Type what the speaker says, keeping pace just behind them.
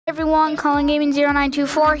Everyone, Calling Gaming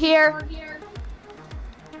 0924 here.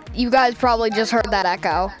 You guys probably just heard that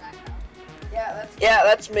echo. Yeah,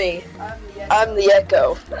 that's me. I'm the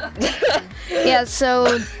echo. Yeah,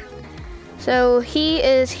 so he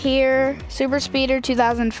is here.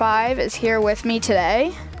 superspeeder2005 is here with me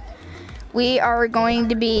today. We are going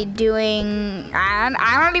to be doing,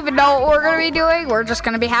 I don't even know what we're going to be doing. We're just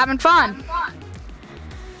going to be having fun.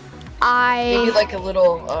 Maybe like a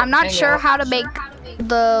little I'm not hangout. sure how to make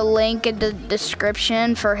the link in the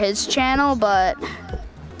description for his channel, but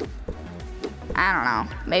I don't know.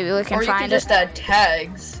 Maybe we can or you find can just add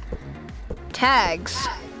tags. Tags.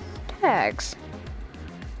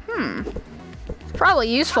 Probably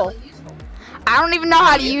useful. I don't even know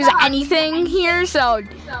how to use anything here, so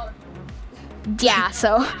yeah,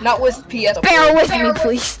 so Not with PS. bear with me,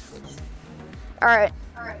 please. Alright.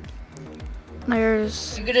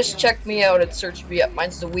 There's You can just check me out and search me up.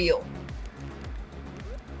 Mine's the wheel.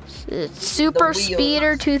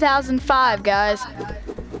 superspeeder2005, guys.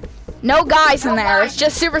 No guys in there. It's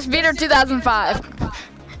just superspeeder2005.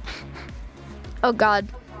 Oh god.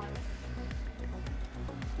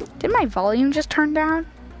 Did my volume just turn down?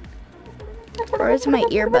 Or is it my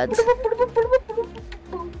earbuds?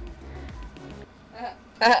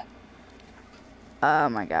 Oh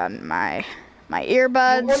my god, my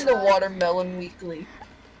earbuds. You won the Watermelon Weekly.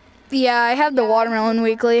 Yeah, I have the Watermelon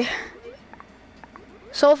Weekly.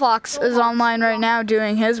 Soulfox is online right now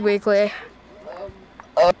doing his weekly.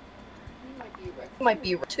 Might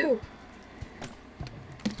be too.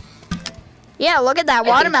 Yeah, look at that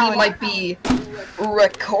watermelon. He might be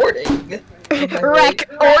recording.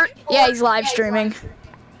 Yeah, he's live streaming.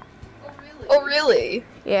 Oh really?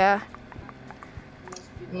 Yeah.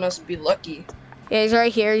 You must be lucky. Yeah, he's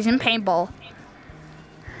right here. He's in paintball.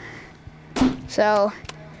 So,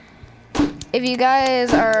 if you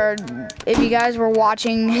guys were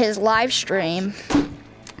watching his live stream,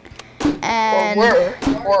 and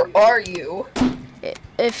or are you?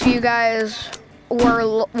 If you guys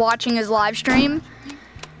were watching his live stream,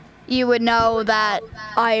 you would know that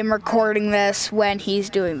I am recording this when he's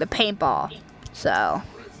doing the paintball. So,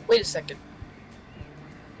 wait a second.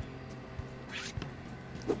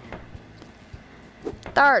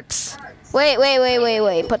 Darts. Wait.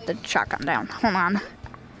 Put the shotgun down. Hold on.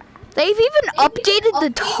 They've even updated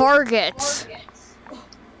the targets.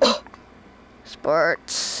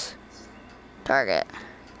 Sports. Target.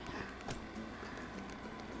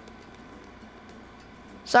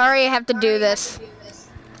 Sorry, I have to do this.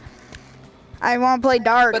 I want to play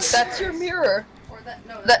darts. But that's your mirror.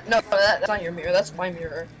 That's not your mirror. That's my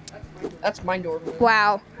mirror. That's my door mirror.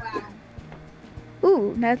 Wow.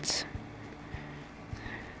 Ooh, that's.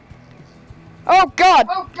 Oh God!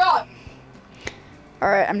 Oh God! All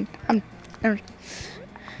right, I'm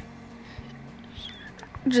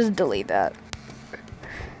just delete that.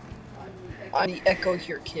 I'm the echo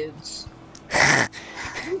here, kids.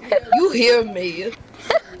 You hear me?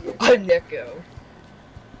 I'm the echo.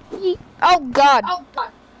 Oh God! Oh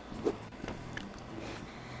God!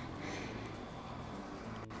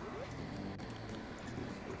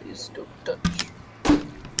 Please don't touch.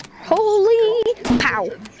 Holy pow!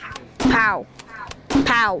 Pow!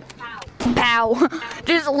 Pow! Pow!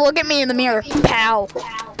 Just look at me in the mirror. Pow!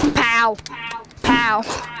 Pow! Pow!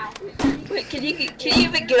 Wait, can you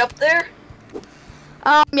even get up there?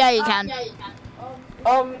 Yeah, you can.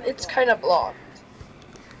 It's kind of blocked.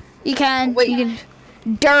 You can. Wait. You can.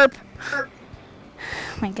 Derp. Oh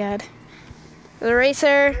my God.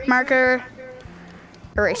 Eraser, marker.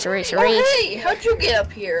 Erase. Oh, hey, how'd you get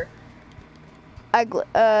up here?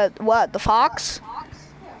 What? The fox?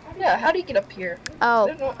 Yeah, how do you get up here? Oh. I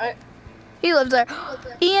don't know, He lives there.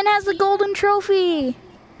 Ian has the golden trophy.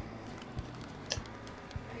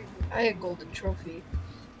 I had a golden trophy.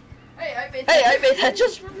 Hey, I made that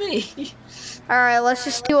just for me. Alright, let's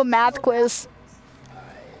just do a math quiz.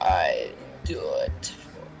 I do it,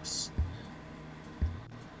 folks.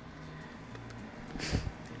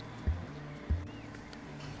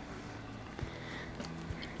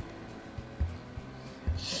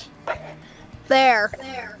 There.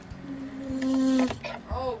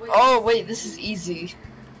 Oh wait, this is easy.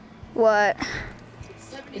 What?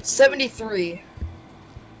 It's 73.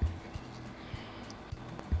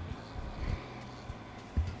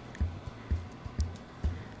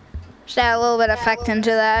 Just add a little bit of effect into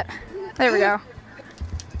that. There we go.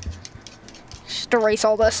 Just erase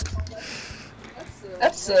all this.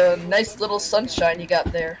 That's a nice little sunshine you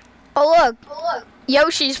got there. Oh look!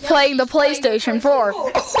 Yoshi's playing the PlayStation 4.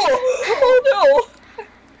 Oh no!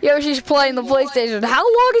 Yoshi's playing the PlayStation. How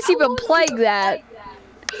long has he been playing that?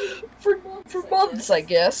 For months, I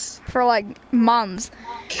guess. For like months.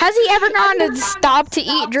 Has he ever gone to stop to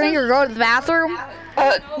eat, drink, or go to the bathroom?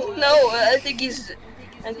 No, I think he's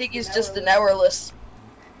just an hourless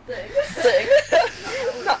thing.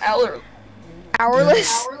 Not hour.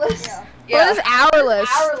 Hourless? Yeah. What is hourless?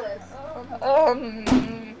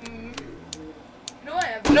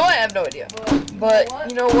 No, I have no idea. But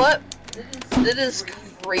you know what? It is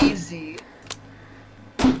crazy.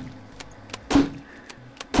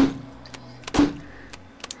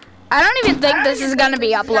 I don't even think this is gonna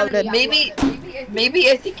be uploaded. Maybe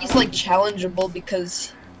I think he's like challengeable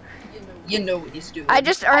because you know what he's doing. I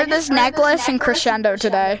just earned this necklace in Crescendo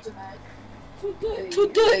today.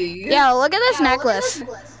 Today? Yeah, look at this necklace.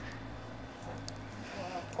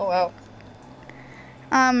 Oh wow.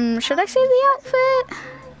 Should I save the outfit?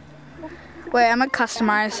 Wait, I'm gonna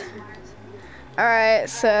customize. Alright,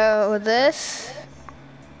 so this.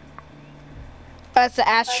 That's the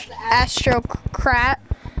Astro Crap.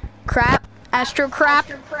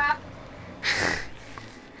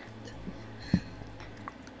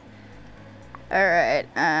 Alright,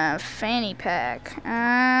 fanny pack.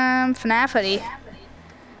 FNAF hoodie.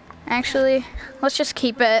 Actually, let's just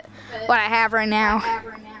keep it what I have right now.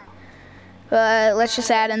 But let's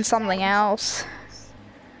just add in something else.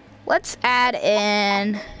 Let's add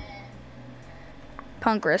in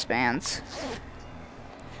punk wristbands.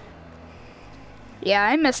 Yeah,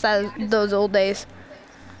 I miss those old days.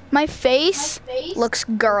 My face looks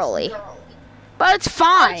girly, but it's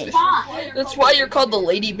fine. That's why you're called the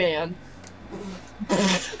lady man.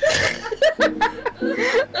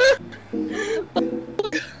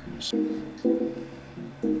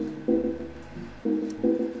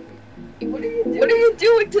 What are you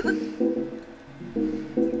doing to the...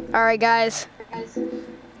 Alright guys,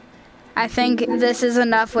 I think this is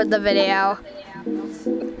enough with the video.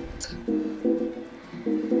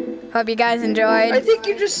 Hope you guys enjoyed. I think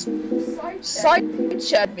you just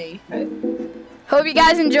side-chat me. Hope you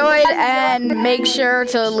guys enjoyed, and make sure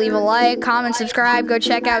to leave a like, comment, subscribe. Go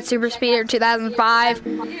check out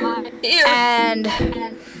superspeeder2005. And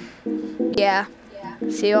yeah,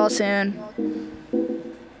 see you all soon.